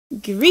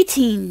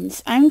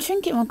Greetings! I'm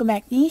Trinket and welcome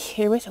back to Niche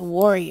here with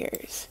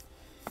Warriors.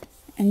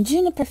 And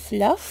Juniper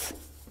Fluff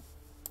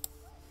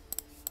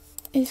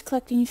is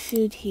collecting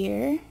food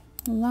here.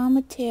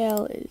 Llama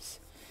Tail is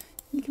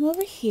gonna come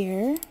over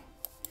here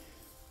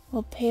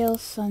while Pale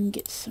Sun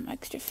gets some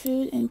extra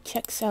food and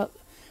checks out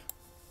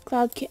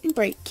Cloud Kit and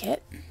Break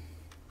Kit.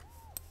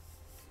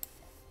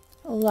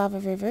 Lava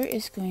River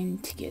is going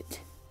to get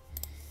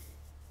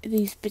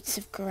these bits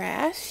of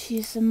grass.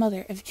 She's the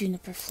mother of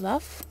Juniper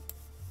Fluff.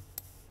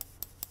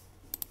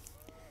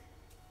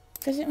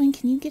 Pheasant Wing,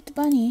 can you get the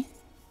bunny?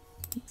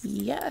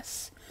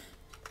 Yes.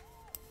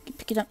 You can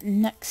pick it up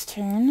next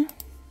turn.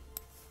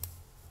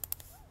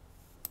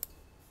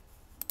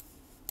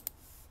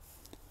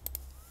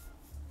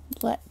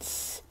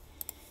 Let's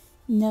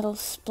Nettle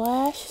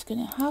Splash is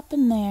gonna hop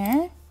in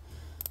there.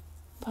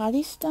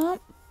 Potty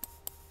Stomp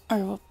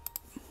and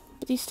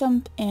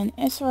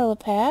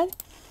Isarolapad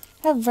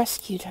have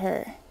rescued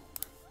her.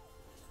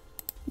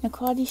 Now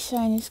Claudie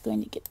Shine is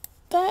going to get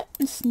that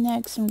and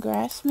snag some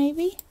grass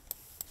maybe.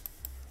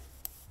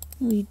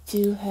 We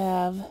do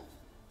have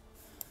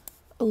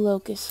a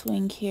Locust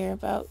Wing here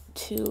about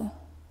to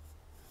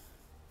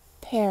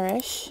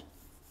perish.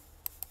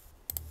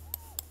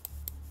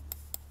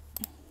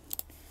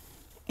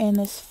 And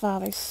this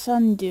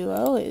father-son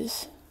duo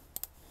is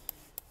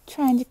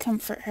trying to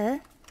comfort her.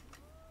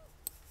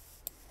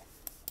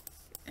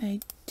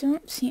 I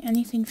don't see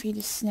anything for you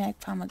to snag,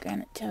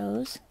 Pomegranate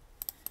Toes.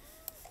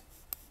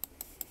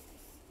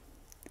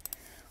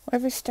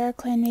 Wherever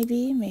StarClan may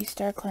be, may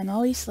StarClan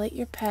always light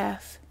your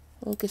path.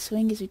 Locust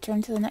Wing is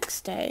returned to the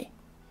next day.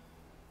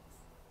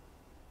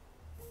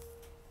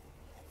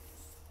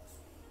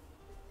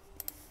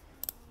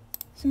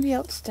 Somebody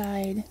else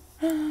died.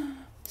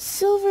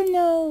 Silver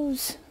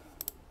Nose!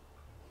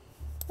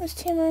 Where's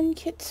Tamarin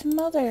Kit's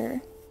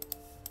mother?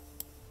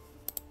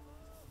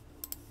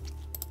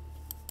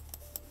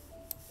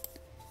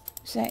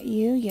 Was that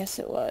you? Yes,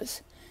 it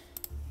was.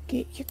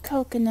 Get your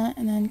coconut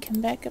and then come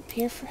back up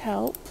here for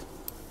help.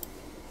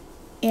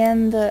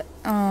 And the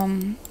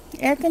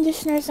air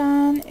conditioner's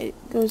on. It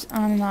goes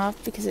on and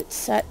off because it's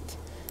set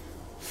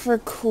for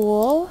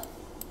cool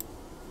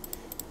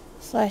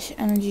 /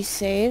 energy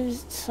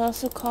saves, it's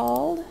also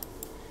called.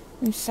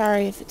 I'm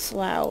sorry if it's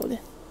loud.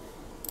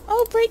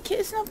 Oh, Break Kit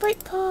is no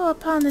Break Paw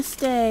upon this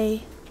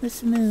day,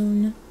 this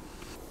moon.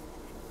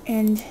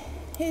 And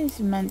his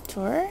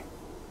mentor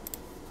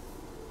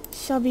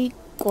shall be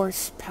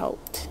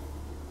Gorspelt.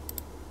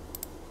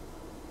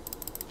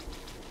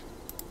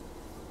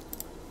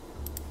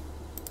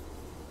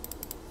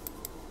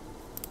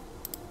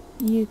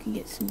 You can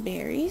get some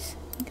berries.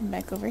 Come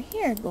back over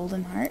here,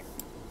 Golden Heart.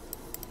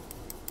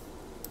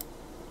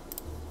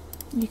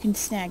 You can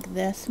snag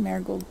this,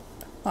 Marigold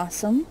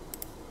Awesome.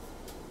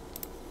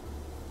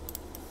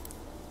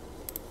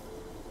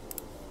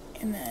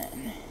 And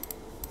then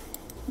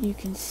you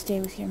can stay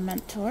with your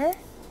mentor.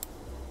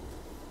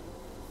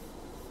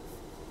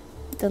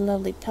 The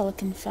lovely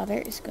Pelican Feather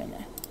is going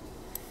to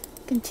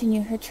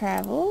continue her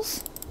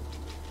travels.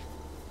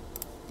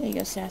 There you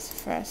go,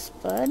 Sassafras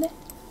Bud.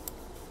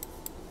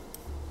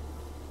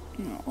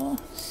 Oh,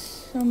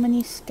 so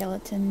many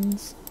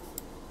skeletons.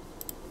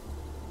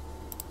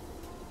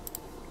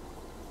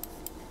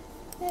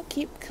 Yeah,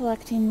 keep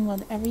collecting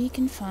whatever you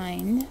can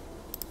find.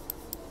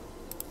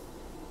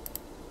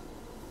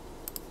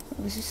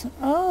 Was there some?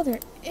 Oh, there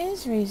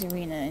is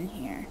Razorina in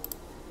here.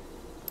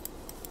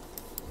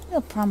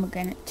 Little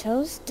Pomegranate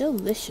Toes,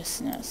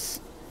 deliciousness.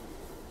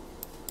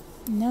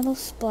 Nettle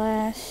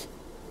Splash,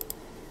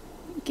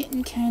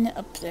 getting kind of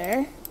up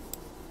there.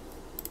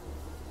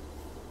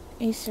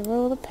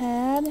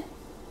 Acerolapad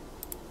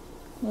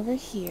over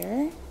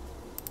here,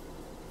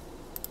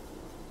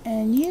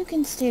 and you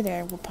can stay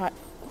there.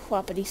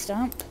 Whoppity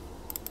Stomp.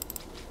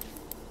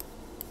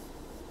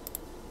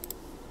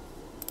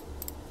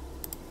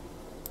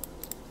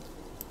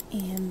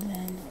 And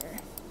then we're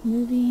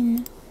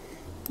moving.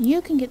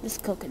 You can get this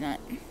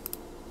coconut.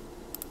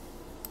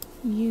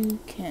 You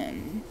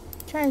can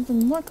try to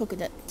bring more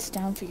coconuts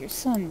down for your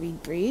son,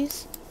 Reed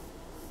Breeze.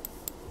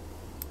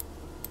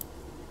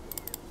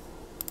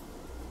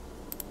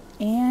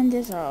 And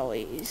as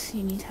always,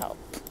 you need help.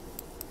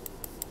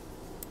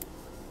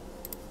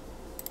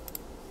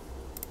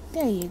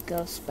 There you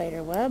go,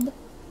 Spiderweb.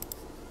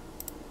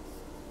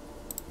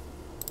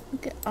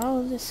 Look at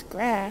all of this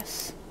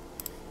grass.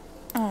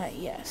 Ah,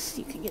 yes,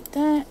 you can get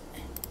that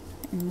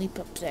and leap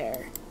up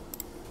there.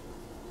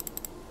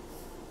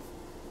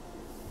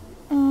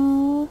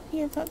 Oh,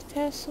 you're about to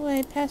pass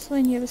away. Pass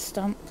away near the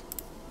stump.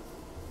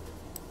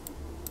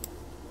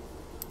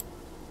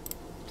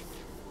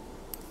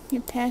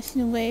 You're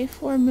passing away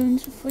 4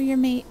 moons before your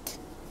mate.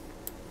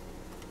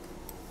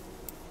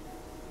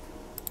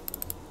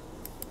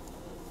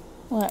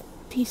 Well, that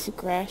piece of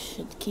grass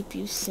should keep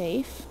you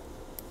safe.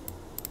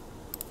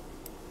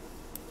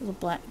 Little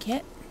Black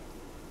Kit.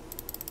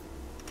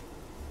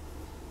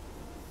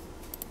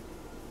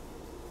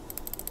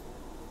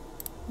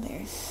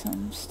 There's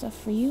some stuff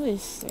for you.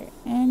 Is there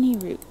any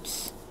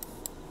roots?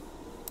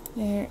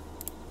 There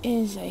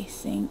is, I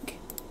think.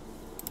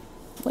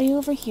 Way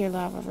over here,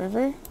 Lava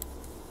River.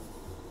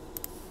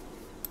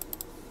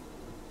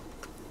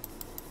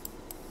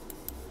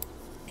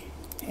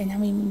 And how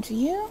many moons are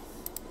you?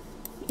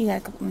 You got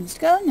a couple moons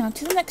to go. Now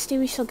to the next day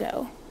we shall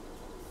go.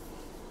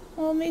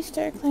 Oh, may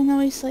Starclan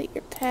always light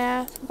your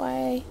path.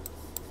 Why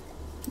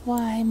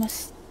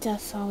must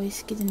death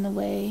always get in the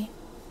way?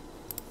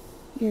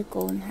 Your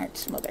golden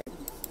heart's mother.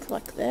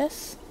 Collect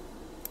this.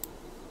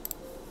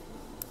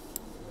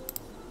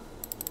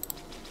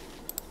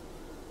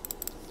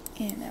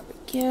 And there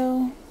we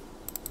go.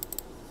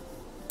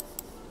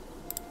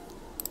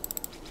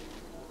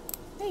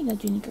 There you go,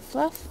 Juniper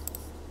Fluff.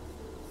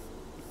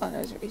 Oh, that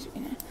was a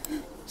Razorina.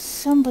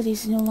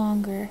 Somebody's no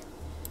longer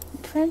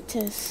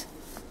apprentice.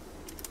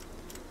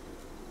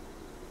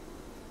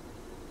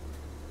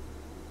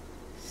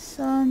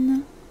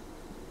 Sunbloom.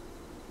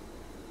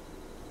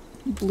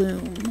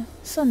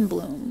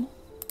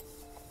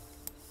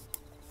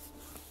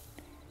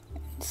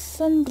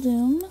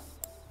 Sunbloom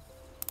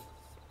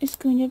is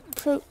going to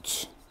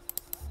approach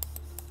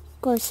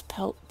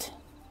Gorsepelt,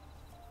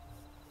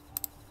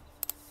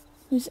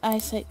 whose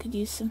eyesight could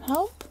use some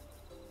help,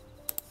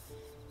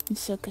 and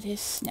so could his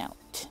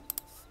snout.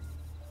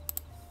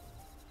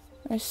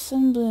 Or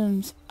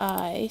Sunbloom's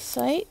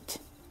eyesight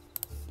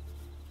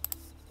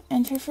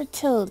and her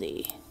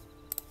fertility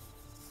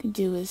could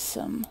do with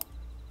some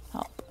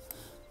help.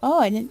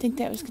 Oh, I didn't think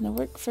that was going to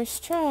work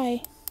first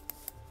try.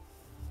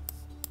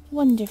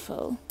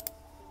 Wonderful.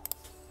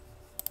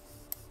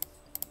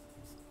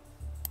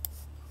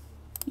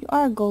 You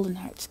are a Golden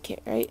Hearts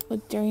kit, right?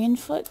 With Durian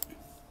Foot?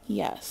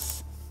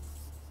 Yes.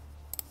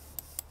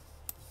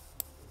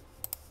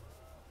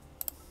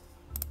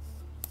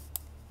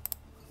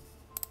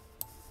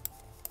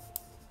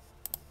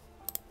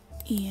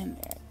 And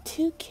there are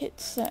 2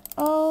 kits that...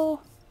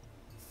 Oh!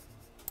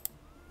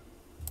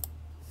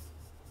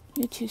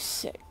 You're too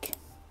sick.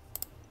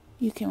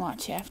 You can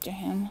watch after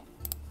him.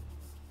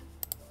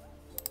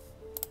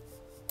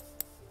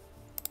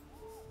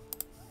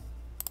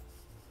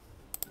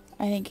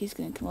 I think he's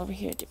going to come over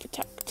here to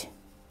protect.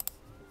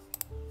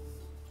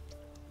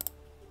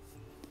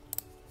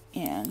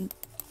 And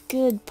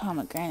good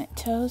pomegranate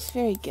toes.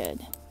 Very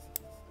good.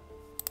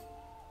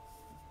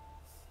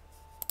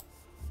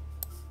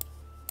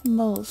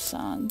 Mole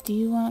Song. Do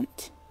you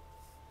want...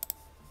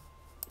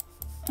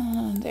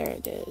 there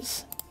it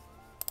is.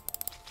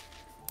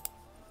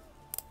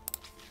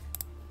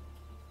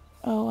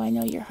 Oh, I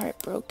know you're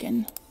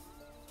heartbroken.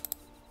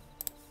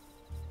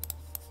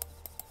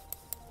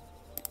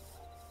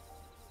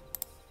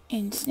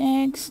 And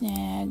snag,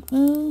 snag,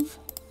 move.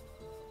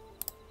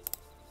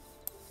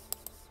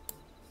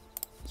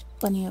 There's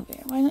Bunny over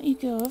there. Why don't you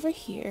go over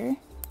here?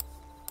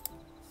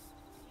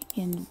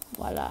 And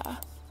voila.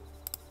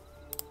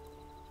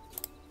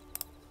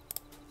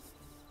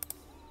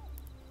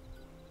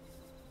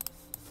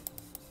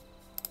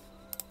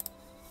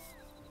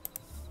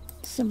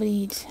 Somebody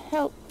needs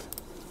help.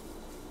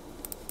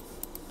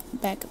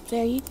 Back up,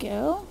 there you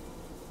go.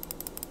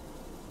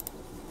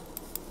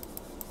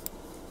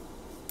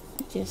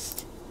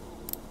 Just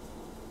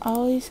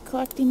always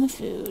collecting the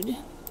food.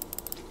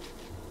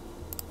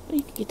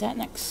 We can get that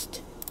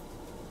next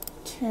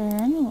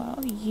turn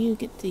while you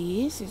get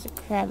these. There's a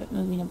Crabbit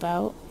moving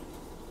about.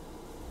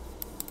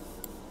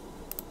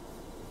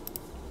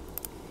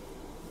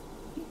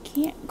 You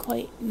can't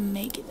quite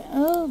make it.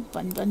 Oh,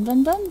 bun, bun,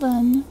 bun, bun,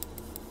 bun.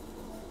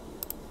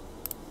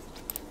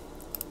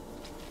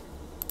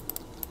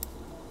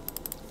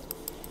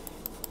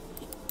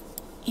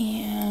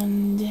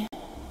 And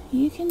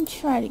you can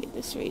try to get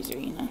this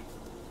Razorina.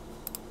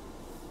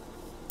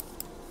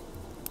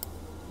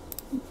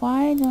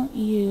 Why don't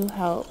you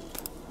help?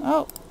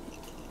 Oh!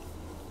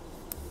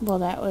 Well,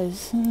 that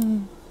was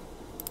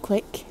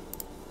quick.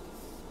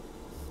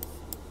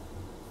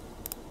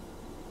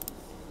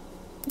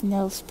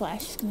 No,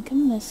 Splash is gonna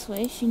come this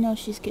way. She knows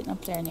she's getting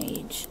up there in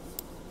age.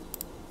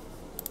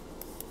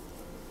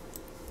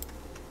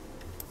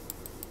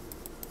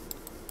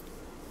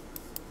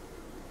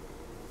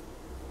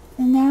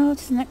 And now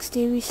to the next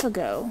day we shall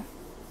go.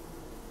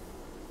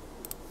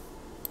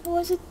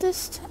 Was it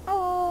this time?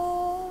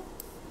 Oh,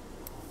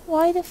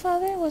 Why the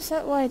Feather? Was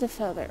that Why the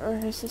Feather?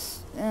 Or her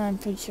sister? I'm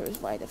pretty sure it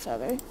was Why the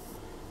Feather.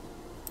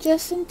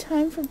 Just in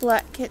time for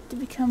Black Kit to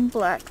become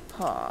Black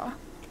Paw.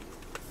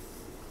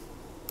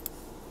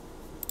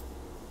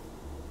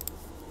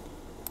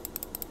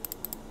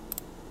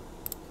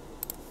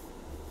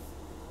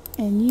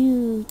 And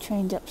you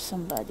trained up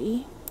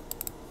somebody.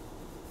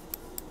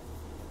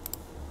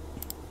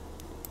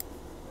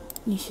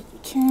 You should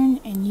return,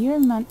 and your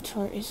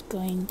mentor is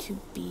going to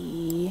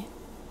be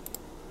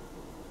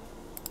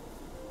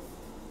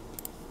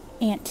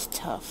Ant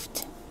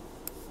Tuft.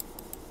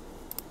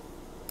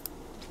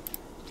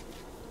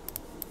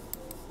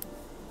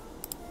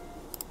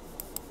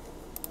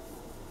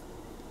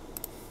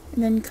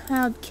 And then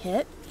Cloud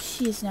Kit,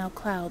 she is now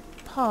Cloud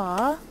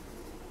Paw,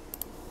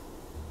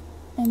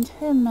 and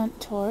her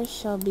mentor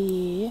shall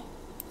be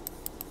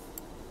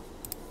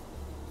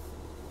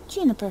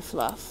Juniper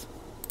Fluff.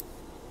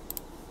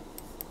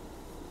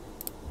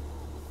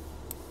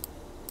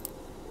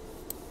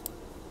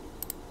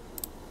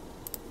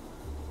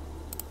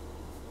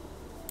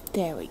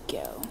 There we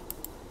go.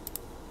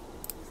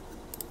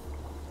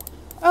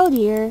 Oh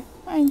dear.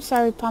 I'm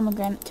sorry,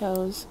 pomegranate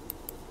toes.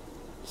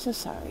 So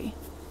sorry.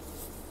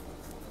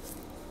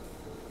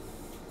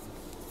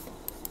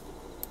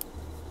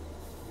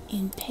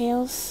 In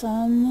pale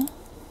sun,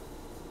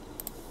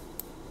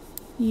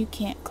 you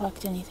can't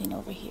collect anything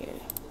over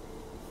here.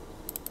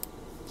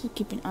 So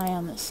keep an eye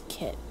on this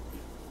kit.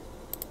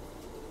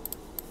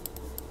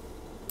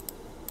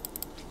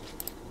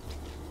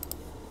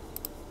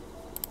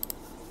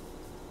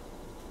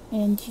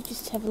 And you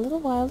just have a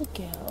little while to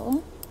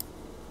go.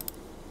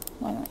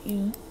 Why don't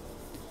you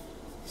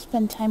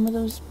spend time with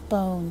those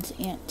bones,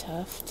 Aunt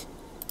Tuft?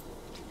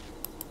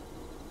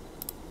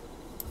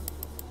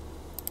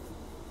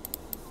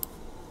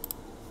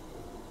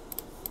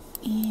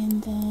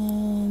 And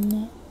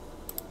then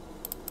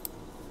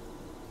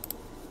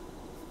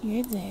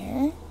you're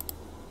there.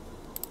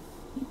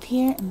 You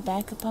appear and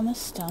back up on the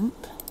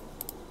stump.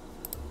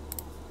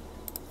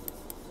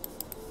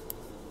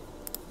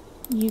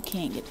 You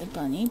can't get the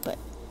bunny, but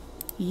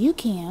you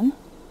can.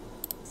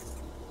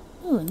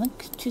 Ooh, and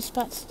look, 2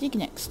 spots to dig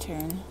next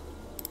turn.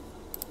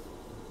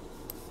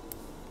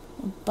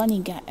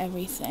 Bunny got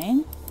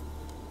everything.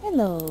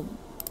 Hello,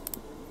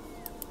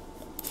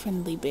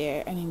 friendly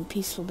bear,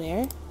 peaceful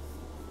bear.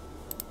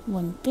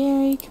 1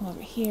 berry, come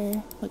over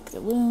here, lick the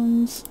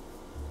wounds.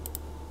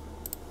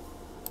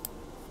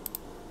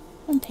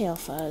 1 pale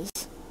fuzz.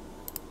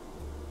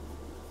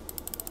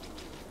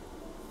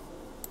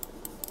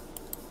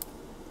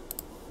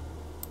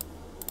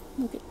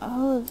 Look at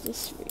all of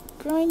this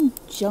growing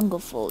jungle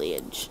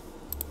foliage.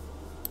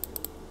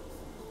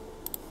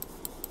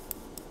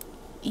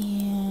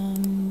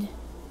 And...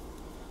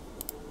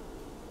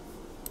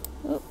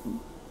 oh,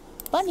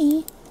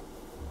 bunny!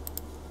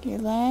 Your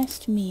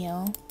last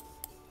meal.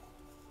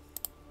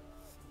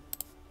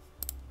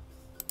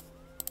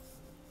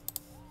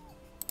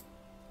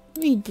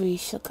 Reed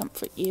Breeze shall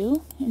comfort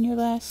you in your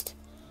last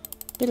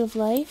bit of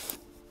life.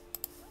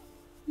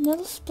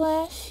 Nettle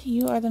Splash,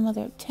 you are the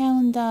mother of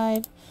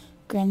Talondive,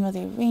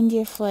 grandmother of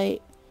Reindeer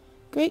Flight,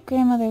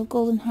 great-grandmother of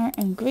Goldenheart,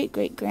 and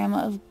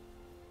great-great-grandma of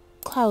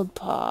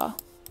Cloudpaw.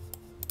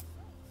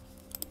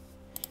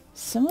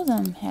 Some of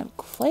them have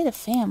quite a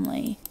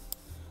family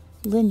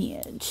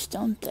lineage,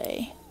 don't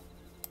they?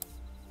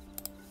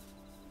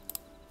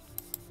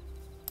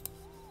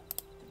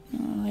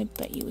 Oh, I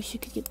bet you wish you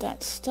could get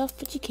that stuff,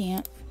 but you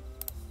can't.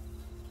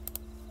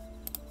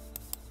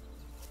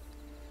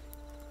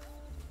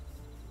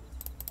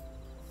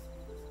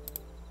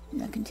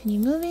 Now continue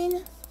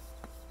moving.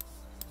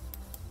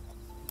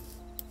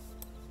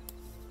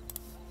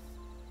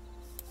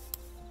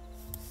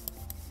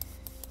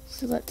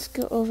 So let's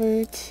go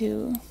over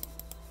to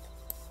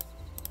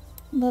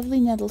lovely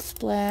Nettle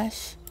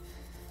Splash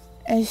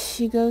as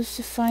she goes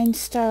to find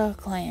Star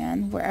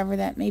Clan, wherever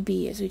that may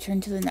be, as we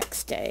turn to the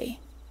next day.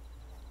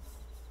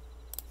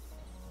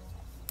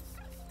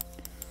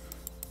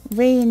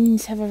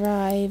 Rains have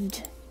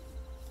arrived.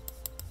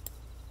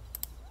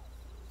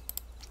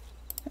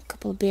 A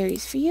couple of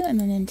berries for you, and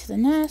then into the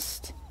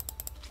nest.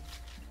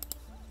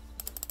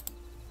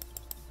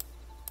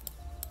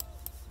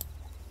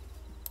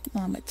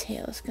 Mama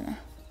Tail is gonna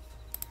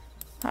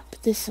hop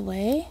this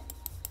away.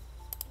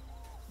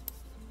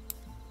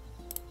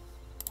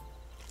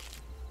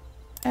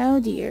 Oh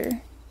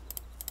dear.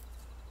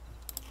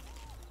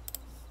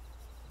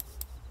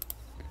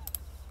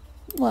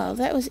 Well,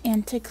 that was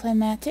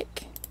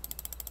anticlimactic,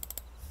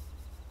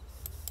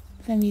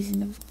 if I'm using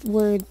the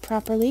word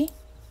properly.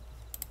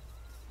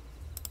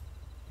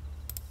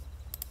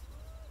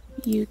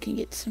 You can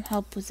get some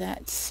help with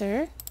that,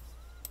 sir.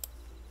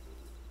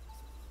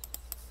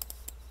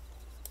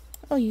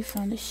 Oh, you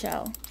found a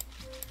shell.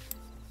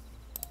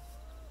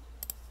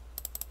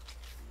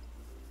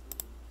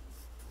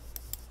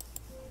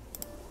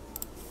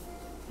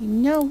 You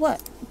know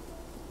what,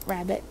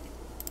 rabbit?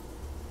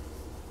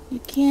 You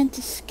can't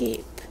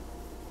escape.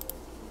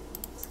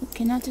 You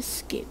cannot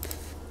escape.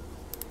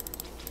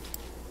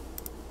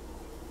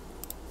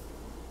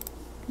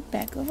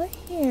 Back over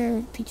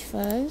here, Peach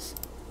Fuzz.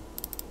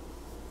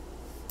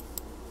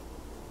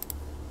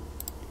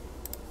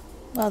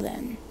 Well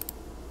then.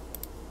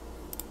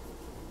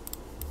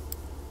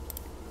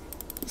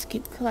 Just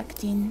keep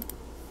collecting.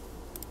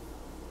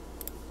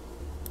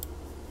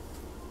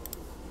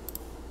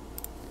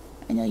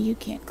 I know you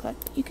can't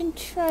collect, but you can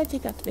try to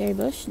take out the berry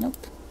bush. Nope.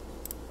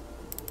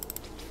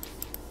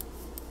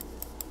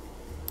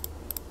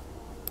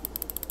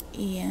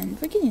 And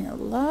we're getting a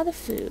lot of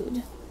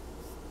food.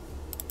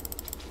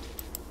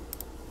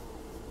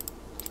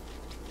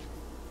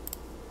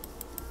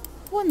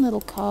 One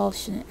little call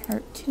shouldn't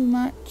hurt too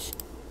much.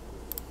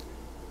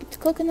 Get the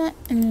coconut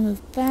and we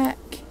move back.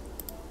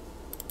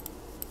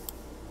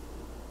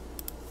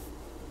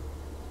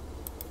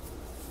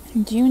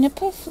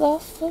 Juniper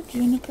Fluff, oh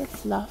Juniper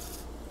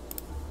Fluff.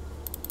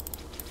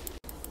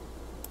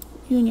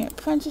 You and your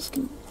apprentice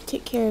can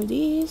take care of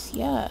these,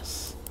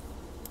 yes.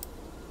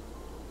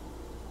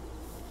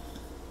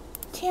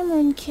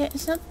 Tamarin Kit,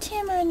 it's not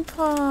Tamarin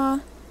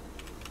Paw.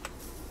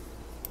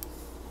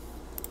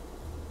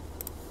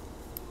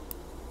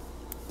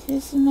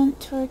 His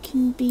mentor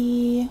can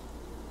be...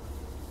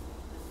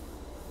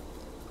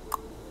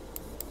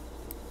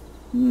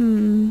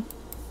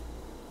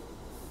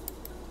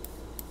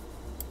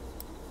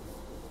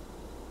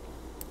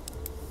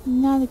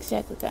 Not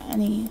exactly got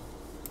any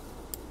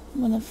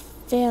one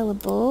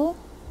available.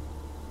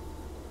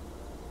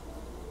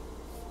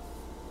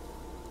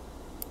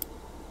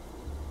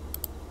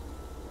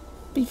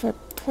 Be for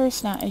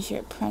Persnot as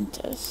your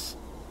apprentice.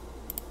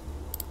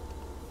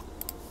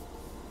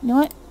 You know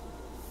what?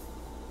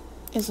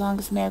 As long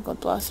as Marigold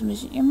Blossom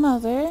isn't your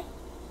mother.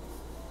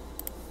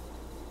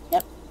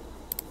 Yep.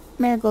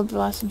 Marigold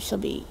Blossom shall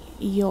be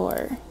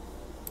your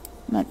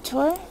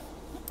mentor.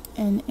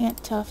 And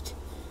Aunt Tuft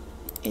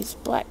is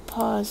Black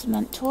Paw's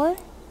mentor.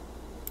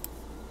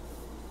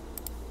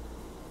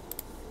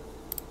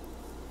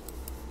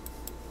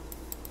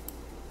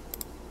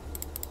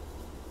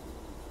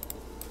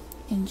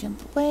 And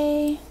jump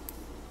away.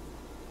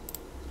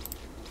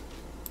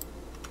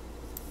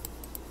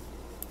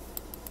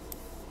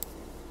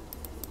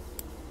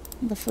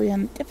 Before we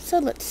end the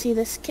episode, let's see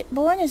this kit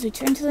born as we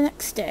turn to the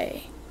next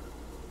day.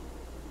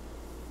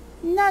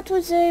 Not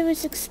what I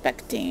was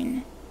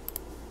expecting.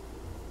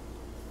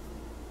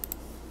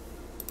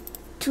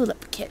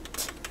 Tulip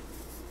kit.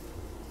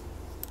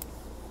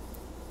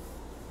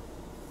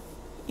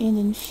 And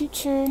in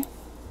future,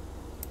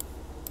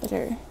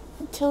 better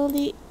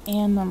utility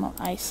and normal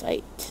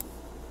eyesight.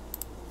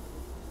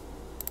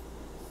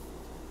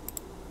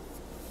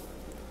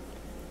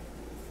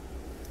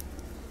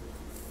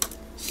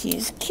 She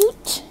is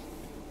cute.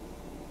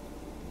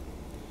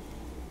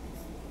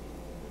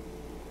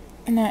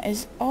 And that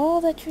is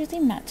all that really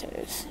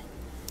matters.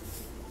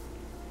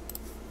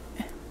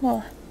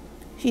 Well,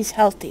 she's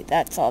healthy,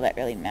 that's all that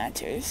really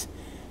matters.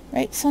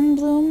 Right,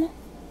 Sunbloom?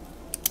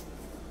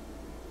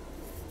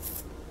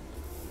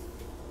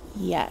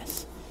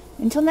 Yes.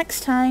 Until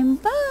next time,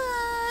 bye!